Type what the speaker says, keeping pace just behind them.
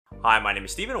Hi, my name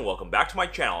is Steven and welcome back to my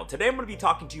channel. Today I'm going to be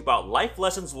talking to you about Life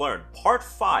Lessons Learned, Part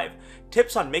 5,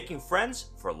 Tips on Making Friends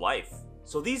for Life.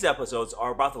 So these episodes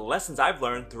are about the lessons I've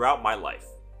learned throughout my life.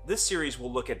 This series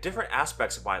will look at different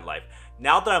aspects of my life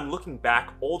now that I'm looking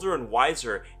back older and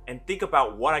wiser and think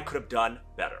about what I could have done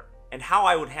better, and how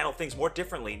I would handle things more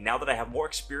differently now that I have more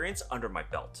experience under my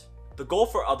belt. The goal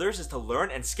for others is to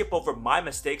learn and skip over my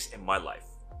mistakes in my life.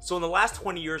 So in the last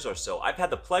 20 years or so, I've had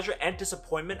the pleasure and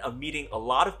disappointment of meeting a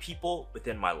lot of people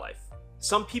within my life.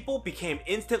 Some people became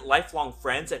instant lifelong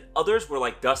friends and others were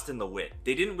like dust in the wind.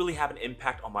 They didn't really have an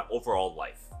impact on my overall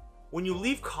life. When you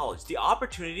leave college, the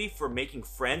opportunity for making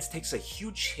friends takes a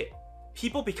huge hit.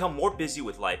 People become more busy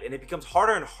with life and it becomes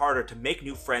harder and harder to make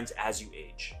new friends as you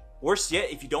age. Worse yet,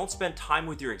 if you don't spend time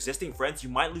with your existing friends, you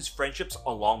might lose friendships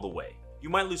along the way. You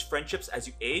might lose friendships as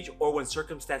you age or when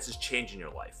circumstances change in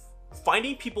your life.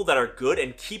 Finding people that are good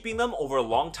and keeping them over a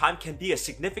long time can be a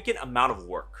significant amount of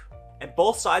work, and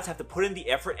both sides have to put in the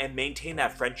effort and maintain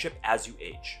that friendship as you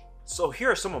age. So here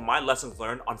are some of my lessons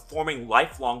learned on forming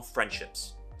lifelong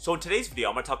friendships. So in today's video,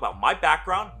 I'm going to talk about my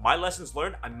background, my lessons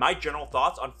learned, and my general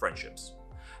thoughts on friendships.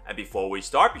 And before we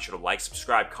start, be sure to like,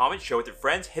 subscribe, comment, share with your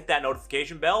friends, hit that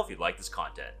notification bell if you like this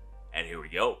content. And here we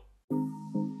go.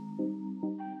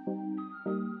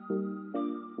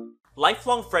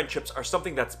 Lifelong friendships are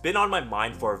something that's been on my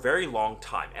mind for a very long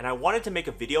time, and I wanted to make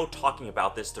a video talking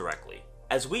about this directly.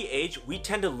 As we age, we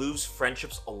tend to lose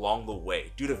friendships along the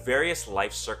way due to various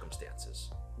life circumstances.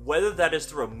 Whether that is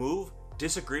through a move,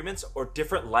 disagreements, or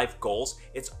different life goals,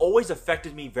 it's always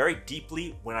affected me very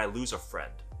deeply when I lose a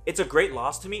friend. It's a great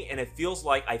loss to me and it feels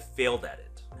like I failed at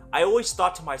it. I always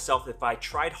thought to myself if I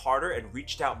tried harder and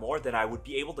reached out more, then I would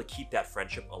be able to keep that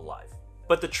friendship alive.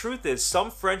 But the truth is, some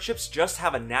friendships just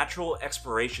have a natural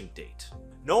expiration date.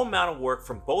 No amount of work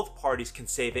from both parties can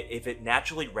save it if it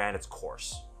naturally ran its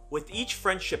course. With each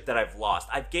friendship that I've lost,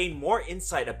 I've gained more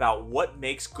insight about what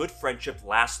makes good friendship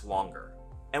last longer,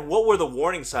 and what were the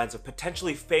warning signs of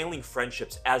potentially failing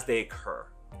friendships as they occur.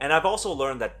 And I've also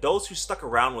learned that those who stuck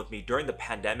around with me during the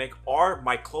pandemic are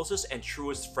my closest and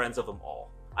truest friends of them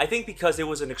all. I think because it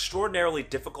was an extraordinarily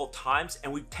difficult times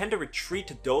and we tend to retreat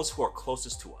to those who are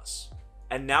closest to us.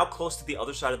 And now close to the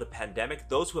other side of the pandemic,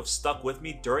 those who have stuck with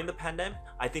me during the pandemic,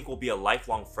 I think will be a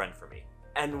lifelong friend for me.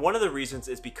 And one of the reasons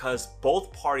is because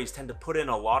both parties tend to put in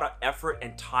a lot of effort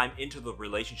and time into the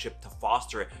relationship to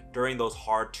foster it during those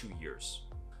hard 2 years.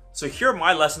 So here are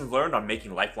my lessons learned on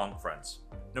making lifelong friends.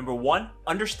 Number 1,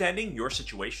 understanding your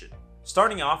situation.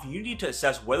 Starting off, you need to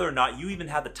assess whether or not you even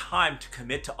have the time to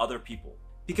commit to other people.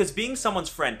 Because being someone's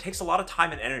friend takes a lot of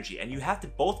time and energy, and you have to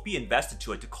both be invested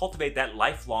to it to cultivate that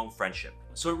lifelong friendship.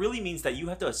 So it really means that you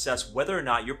have to assess whether or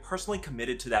not you're personally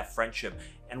committed to that friendship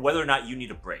and whether or not you need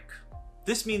a break.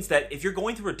 This means that if you're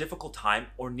going through a difficult time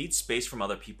or need space from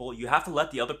other people, you have to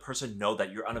let the other person know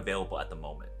that you're unavailable at the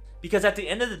moment. Because at the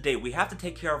end of the day, we have to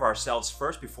take care of ourselves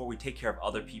first before we take care of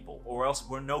other people, or else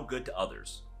we're no good to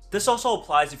others. This also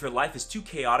applies if your life is too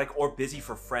chaotic or busy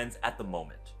for friends at the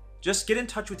moment. Just get in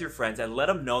touch with your friends and let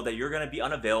them know that you're going to be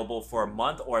unavailable for a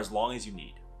month or as long as you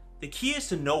need. The key is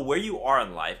to know where you are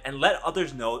in life and let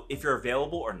others know if you're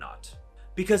available or not.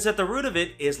 Because at the root of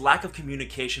it is lack of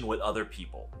communication with other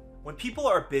people. When people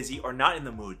are busy or not in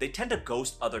the mood, they tend to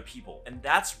ghost other people, and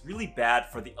that's really bad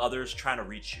for the others trying to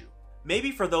reach you.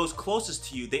 Maybe for those closest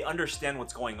to you, they understand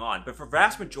what's going on, but for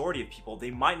vast majority of people,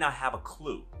 they might not have a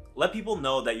clue. Let people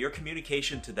know that your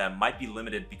communication to them might be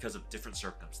limited because of different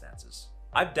circumstances.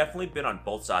 I've definitely been on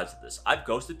both sides of this. I've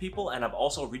ghosted people and I've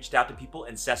also reached out to people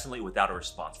incessantly without a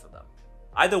response from them.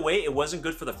 Either way, it wasn't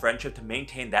good for the friendship to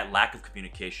maintain that lack of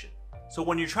communication. So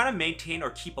when you're trying to maintain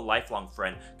or keep a lifelong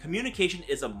friend, communication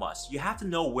is a must. You have to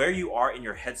know where you are in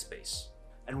your headspace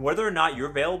and whether or not you're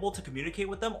available to communicate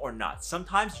with them or not.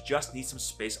 Sometimes you just need some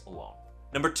space alone.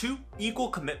 Number 2, equal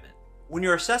commitment. When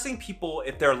you're assessing people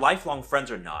if they're lifelong friends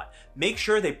or not, make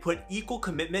sure they put equal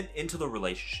commitment into the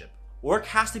relationship. Work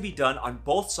has to be done on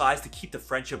both sides to keep the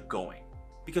friendship going.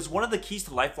 Because one of the keys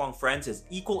to lifelong friends is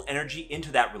equal energy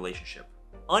into that relationship.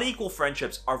 Unequal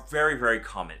friendships are very, very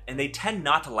common, and they tend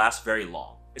not to last very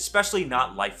long, especially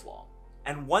not lifelong.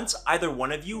 And once either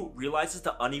one of you realizes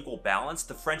the unequal balance,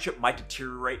 the friendship might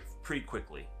deteriorate pretty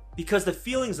quickly. Because the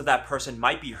feelings of that person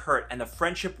might be hurt and the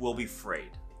friendship will be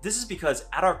frayed. This is because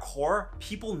at our core,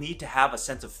 people need to have a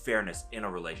sense of fairness in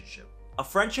a relationship. A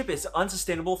friendship is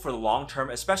unsustainable for the long term,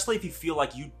 especially if you feel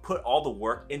like you put all the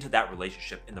work into that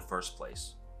relationship in the first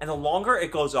place. And the longer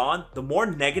it goes on, the more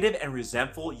negative and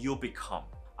resentful you'll become.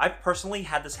 I've personally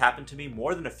had this happen to me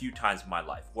more than a few times in my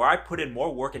life, where I put in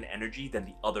more work and energy than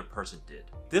the other person did.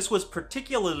 This was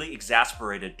particularly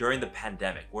exasperated during the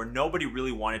pandemic, where nobody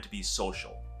really wanted to be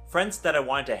social. Friends that I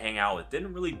wanted to hang out with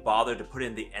didn't really bother to put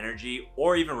in the energy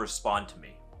or even respond to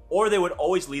me. Or they would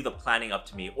always leave the planning up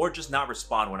to me or just not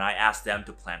respond when I asked them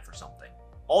to plan for something.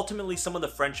 Ultimately, some of the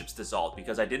friendships dissolved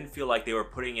because I didn't feel like they were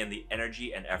putting in the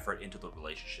energy and effort into the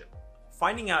relationship.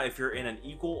 Finding out if you're in an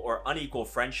equal or unequal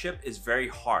friendship is very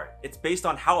hard. It's based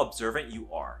on how observant you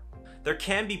are. There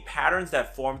can be patterns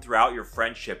that form throughout your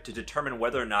friendship to determine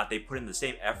whether or not they put in the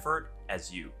same effort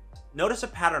as you. Notice a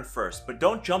pattern first, but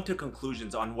don't jump to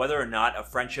conclusions on whether or not a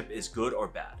friendship is good or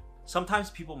bad. Sometimes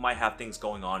people might have things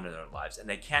going on in their lives and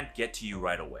they can't get to you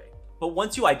right away. But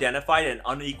once you identify an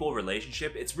unequal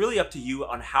relationship, it's really up to you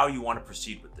on how you want to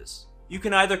proceed with this. You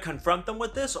can either confront them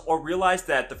with this or realize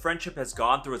that the friendship has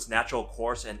gone through its natural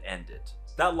course and end it.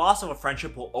 That loss of a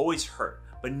friendship will always hurt,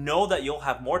 but know that you'll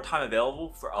have more time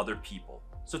available for other people.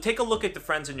 So take a look at the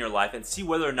friends in your life and see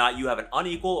whether or not you have an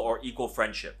unequal or equal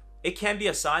friendship. It can be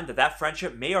a sign that that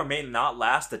friendship may or may not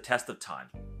last the test of time.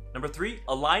 Number 3,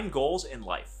 align goals in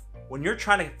life. When you're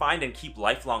trying to find and keep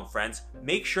lifelong friends,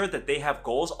 make sure that they have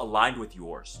goals aligned with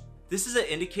yours. This is an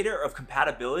indicator of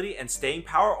compatibility and staying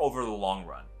power over the long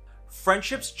run.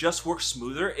 Friendships just work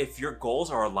smoother if your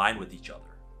goals are aligned with each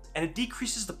other. And it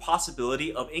decreases the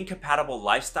possibility of incompatible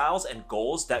lifestyles and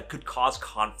goals that could cause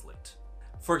conflict.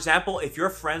 For example, if you're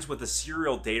friends with a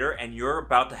serial dater and you're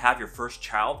about to have your first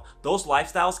child, those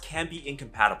lifestyles can be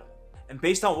incompatible. And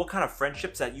based on what kind of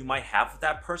friendships that you might have with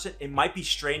that person, it might be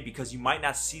strained because you might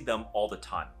not see them all the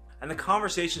time. And the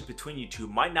conversations between you two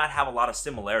might not have a lot of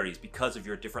similarities because of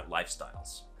your different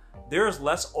lifestyles. There is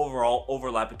less overall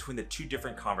overlap between the two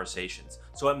different conversations,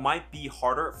 so it might be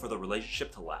harder for the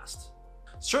relationship to last.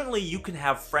 Certainly, you can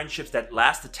have friendships that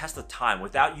last the test of time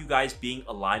without you guys being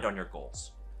aligned on your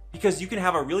goals. Because you can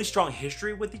have a really strong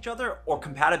history with each other or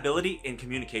compatibility in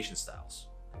communication styles.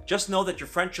 Just know that your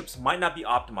friendships might not be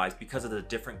optimized because of the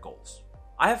different goals.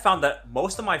 I have found that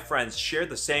most of my friends share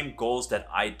the same goals that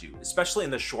I do, especially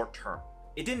in the short term.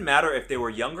 It didn't matter if they were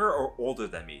younger or older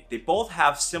than me, they both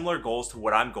have similar goals to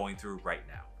what I'm going through right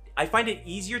now. I find it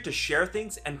easier to share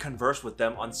things and converse with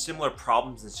them on similar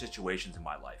problems and situations in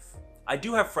my life. I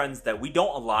do have friends that we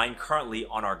don't align currently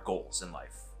on our goals in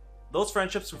life. Those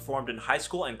friendships were formed in high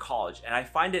school and college, and I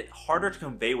find it harder to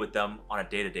convey with them on a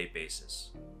day-to-day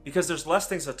basis. Because there's less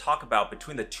things to talk about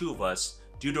between the two of us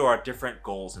due to our different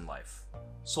goals in life.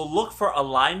 So look for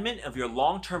alignment of your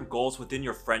long-term goals within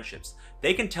your friendships.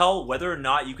 They can tell whether or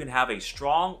not you can have a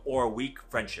strong or a weak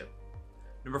friendship.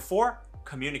 Number 4,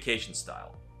 communication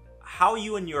style. How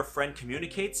you and your friend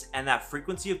communicates and that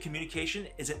frequency of communication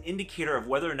is an indicator of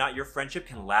whether or not your friendship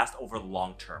can last over the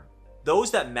long term.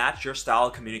 Those that match your style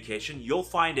of communication, you'll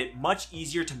find it much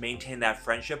easier to maintain that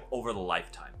friendship over the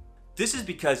lifetime. This is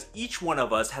because each one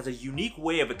of us has a unique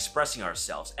way of expressing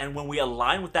ourselves, and when we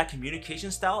align with that communication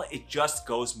style, it just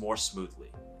goes more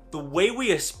smoothly. The way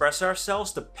we express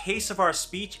ourselves, the pace of our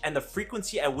speech, and the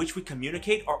frequency at which we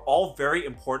communicate are all very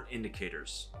important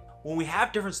indicators. When we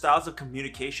have different styles of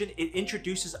communication, it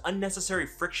introduces unnecessary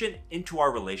friction into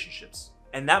our relationships,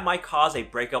 and that might cause a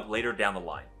breakup later down the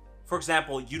line. For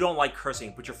example, you don't like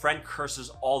cursing, but your friend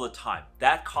curses all the time.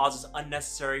 That causes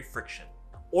unnecessary friction.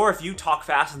 Or if you talk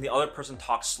fast and the other person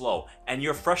talks slow, and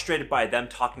you're frustrated by them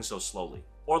talking so slowly.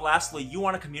 Or lastly, you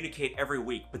want to communicate every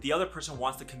week, but the other person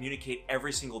wants to communicate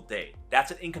every single day.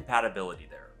 That's an incompatibility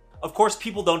there. Of course,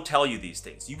 people don't tell you these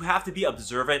things. You have to be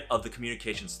observant of the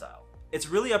communication style. It's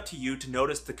really up to you to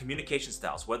notice the communication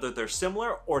styles, whether they're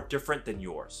similar or different than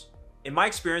yours. In my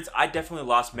experience, I definitely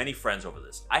lost many friends over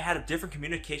this. I had a different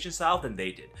communication style than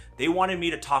they did. They wanted me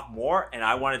to talk more and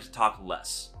I wanted to talk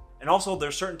less. And also,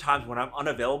 there's certain times when I'm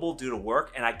unavailable due to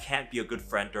work and I can't be a good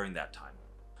friend during that time.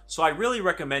 So I really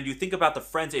recommend you think about the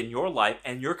friends in your life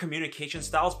and your communication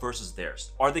styles versus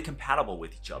theirs. Are they compatible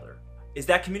with each other? Is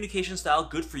that communication style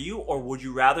good for you, or would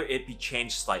you rather it be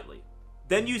changed slightly?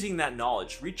 Then using that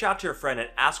knowledge, reach out to your friend and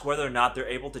ask whether or not they're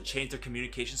able to change their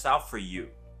communication style for you.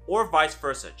 Or vice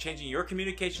versa, changing your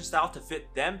communication style to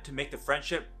fit them to make the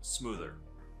friendship smoother.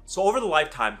 So over the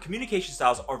lifetime, communication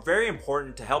styles are very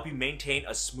important to help you maintain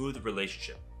a smooth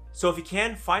relationship. So if you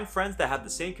can, find friends that have the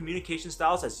same communication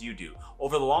styles as you do.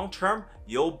 Over the long term,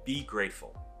 you'll be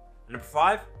grateful. And number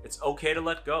 5, it's okay to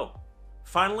let go.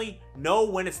 Finally, know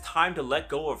when it's time to let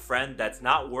go of a friend that's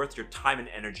not worth your time and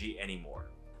energy anymore.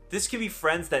 This can be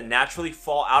friends that naturally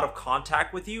fall out of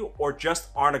contact with you or just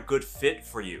aren't a good fit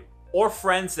for you. Or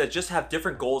friends that just have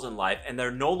different goals in life and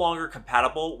they're no longer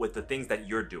compatible with the things that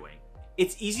you're doing.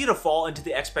 It's easy to fall into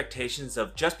the expectations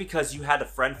of just because you had a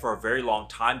friend for a very long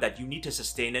time that you need to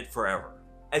sustain it forever.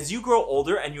 As you grow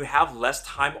older and you have less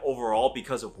time overall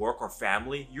because of work or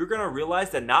family, you're going to realize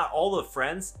that not all the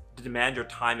friends demand your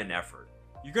time and effort.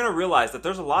 you're gonna realize that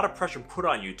there's a lot of pressure put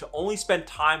on you to only spend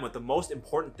time with the most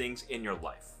important things in your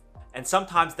life. And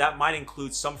sometimes that might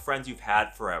include some friends you've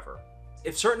had forever.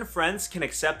 If certain friends can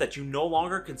accept that you no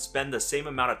longer can spend the same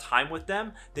amount of time with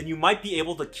them, then you might be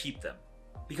able to keep them.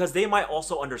 Because they might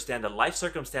also understand that life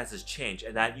circumstances change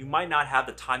and that you might not have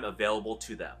the time available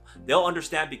to them. They'll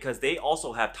understand because they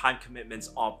also have time commitments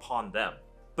upon them.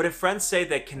 But if friends say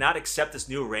they cannot accept this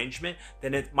new arrangement,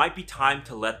 then it might be time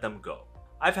to let them go.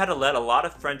 I've had to let a lot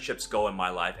of friendships go in my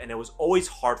life, and it was always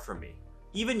hard for me.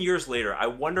 Even years later, I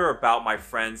wonder about my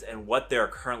friends and what they are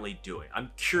currently doing.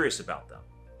 I'm curious about them.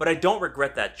 But I don't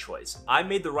regret that choice. I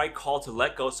made the right call to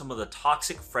let go some of the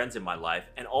toxic friends in my life,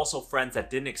 and also friends that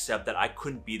didn't accept that I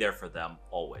couldn't be there for them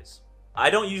always.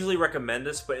 I don't usually recommend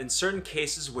this, but in certain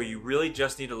cases where you really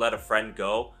just need to let a friend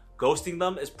go, ghosting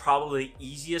them is probably the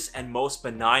easiest and most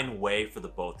benign way for the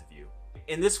both of you.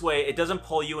 In this way, it doesn't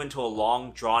pull you into a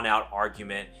long, drawn-out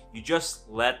argument. You just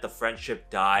let the friendship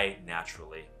die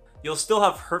naturally. You'll still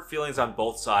have hurt feelings on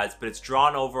both sides, but it's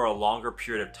drawn over a longer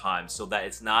period of time so that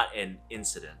it's not an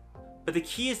incident. But the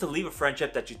key is to leave a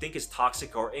friendship that you think is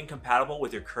toxic or incompatible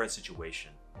with your current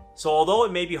situation. So although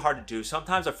it may be hard to do,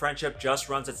 sometimes a friendship just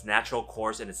runs its natural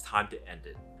course and it's time to end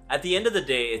it. At the end of the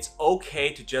day, it's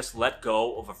okay to just let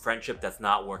go of a friendship that's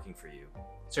not working for you.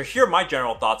 So here are my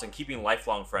general thoughts on keeping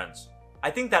lifelong friends.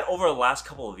 I think that over the last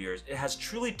couple of years, it has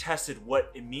truly tested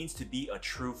what it means to be a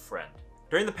true friend.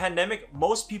 During the pandemic,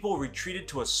 most people retreated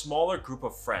to a smaller group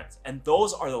of friends, and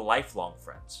those are the lifelong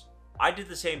friends. I did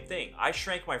the same thing. I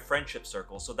shrank my friendship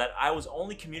circle so that I was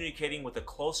only communicating with a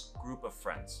close group of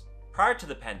friends. Prior to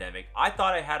the pandemic, I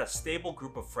thought I had a stable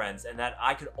group of friends and that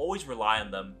I could always rely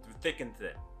on them through thick and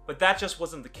thin. But that just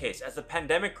wasn't the case. As the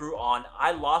pandemic grew on,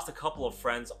 I lost a couple of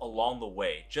friends along the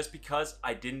way just because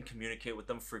I didn't communicate with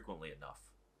them frequently enough.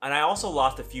 And I also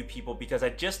lost a few people because I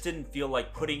just didn't feel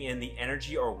like putting in the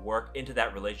energy or work into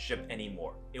that relationship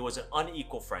anymore. It was an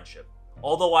unequal friendship.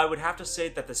 Although I would have to say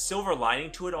that the silver lining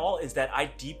to it all is that I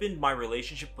deepened my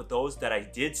relationship with those that I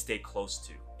did stay close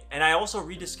to. And I also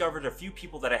rediscovered a few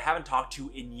people that I haven't talked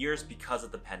to in years because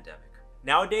of the pandemic.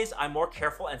 Nowadays, I'm more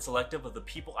careful and selective of the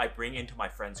people I bring into my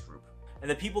friends group. And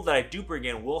the people that I do bring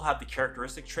in will have the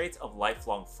characteristic traits of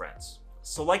lifelong friends.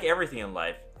 So like everything in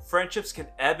life, friendships can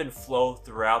ebb and flow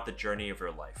throughout the journey of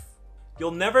your life.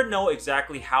 You'll never know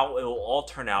exactly how it will all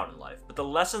turn out in life, but the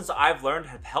lessons I've learned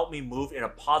have helped me move in a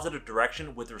positive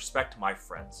direction with respect to my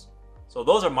friends. So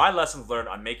those are my lessons learned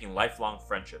on making lifelong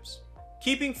friendships.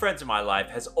 Keeping friends in my life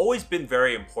has always been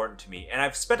very important to me, and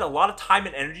I've spent a lot of time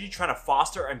and energy trying to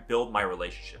foster and build my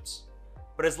relationships.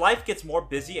 But as life gets more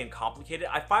busy and complicated,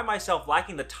 I find myself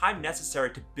lacking the time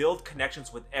necessary to build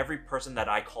connections with every person that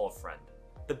I call a friend.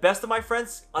 The best of my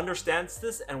friends understands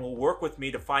this and will work with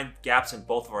me to find gaps in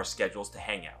both of our schedules to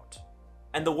hang out.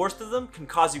 And the worst of them can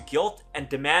cause you guilt and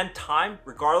demand time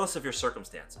regardless of your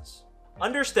circumstances.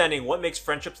 Understanding what makes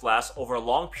friendships last over a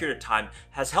long period of time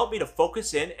has helped me to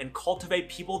focus in and cultivate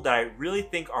people that I really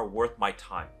think are worth my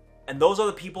time. And those are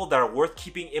the people that are worth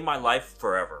keeping in my life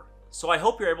forever. So I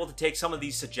hope you're able to take some of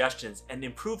these suggestions and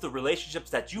improve the relationships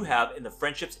that you have in the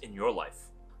friendships in your life.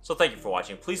 So thank you for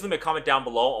watching. Please leave me a comment down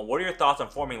below on what are your thoughts on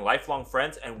forming lifelong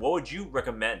friends and what would you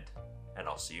recommend. And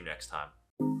I'll see you next time.